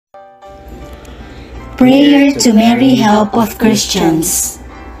Prayer to Mary, Help of Christians.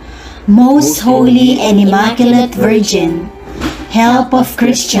 Most Holy and Immaculate Virgin, Help of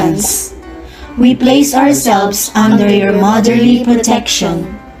Christians, we place ourselves under your motherly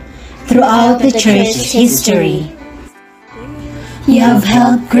protection throughout the Church's history. You have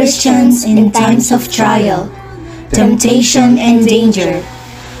helped Christians in times of trial, temptation, and danger.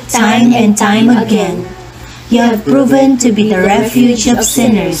 Time and time again, you have proven to be the refuge of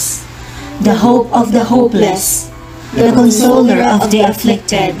sinners, the hope of the hopeless, the consoler of the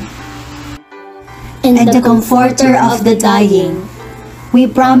afflicted, and the comforter of the dying. We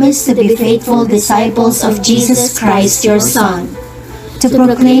promise to be faithful disciples of Jesus Christ, your Son, to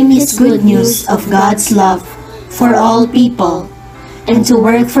proclaim His good news of God's love for all people, and to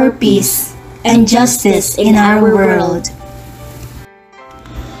work for peace and justice in our world.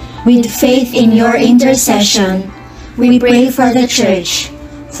 With faith in your intercession, we pray for the Church,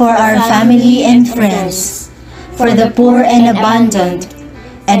 for our family and friends, for the poor and abandoned,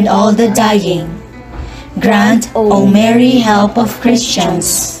 and all the dying. Grant, O Mary, Help of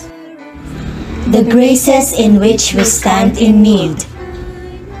Christians, the graces in which we stand in need.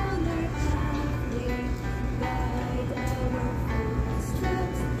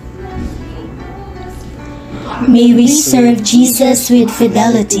 May we serve Jesus with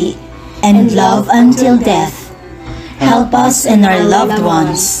fidelity and love until death. Help us and our loved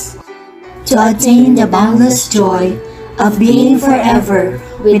ones to attain the boundless joy of being forever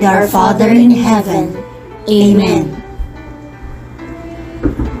with our Father in heaven. Amen.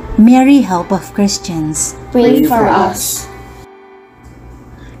 Mary, Help of Christians, Pray for us.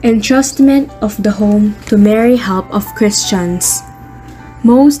 Entrustment of the Home to Mary, Help of Christians.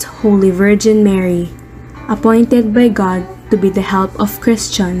 Most Holy Virgin Mary, appointed by God to be the help of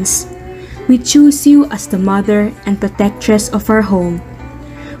Christians, we choose you as the mother and protectress of our home.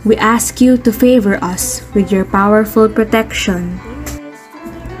 We ask you to favor us with your powerful protection.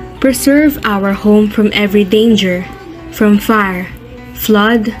 Preserve our home from every danger, from fire,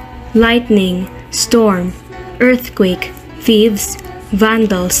 flood, lightning, storm, earthquake, thieves,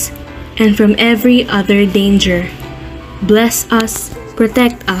 vandals, and from every other danger. Bless us,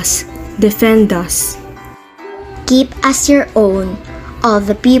 protect us, defend us. Keep as your own all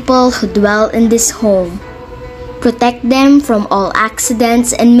the people who dwell in this home. Protect them from all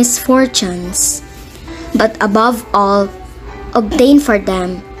accidents and misfortunes. But above all, obtain for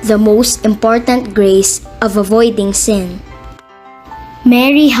them the most important grace of avoiding sin.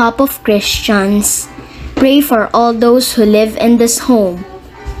 Mary, Help of Christians, pray for all those who live in this home,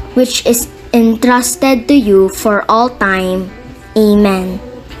 which is entrusted to you for all time. Amen.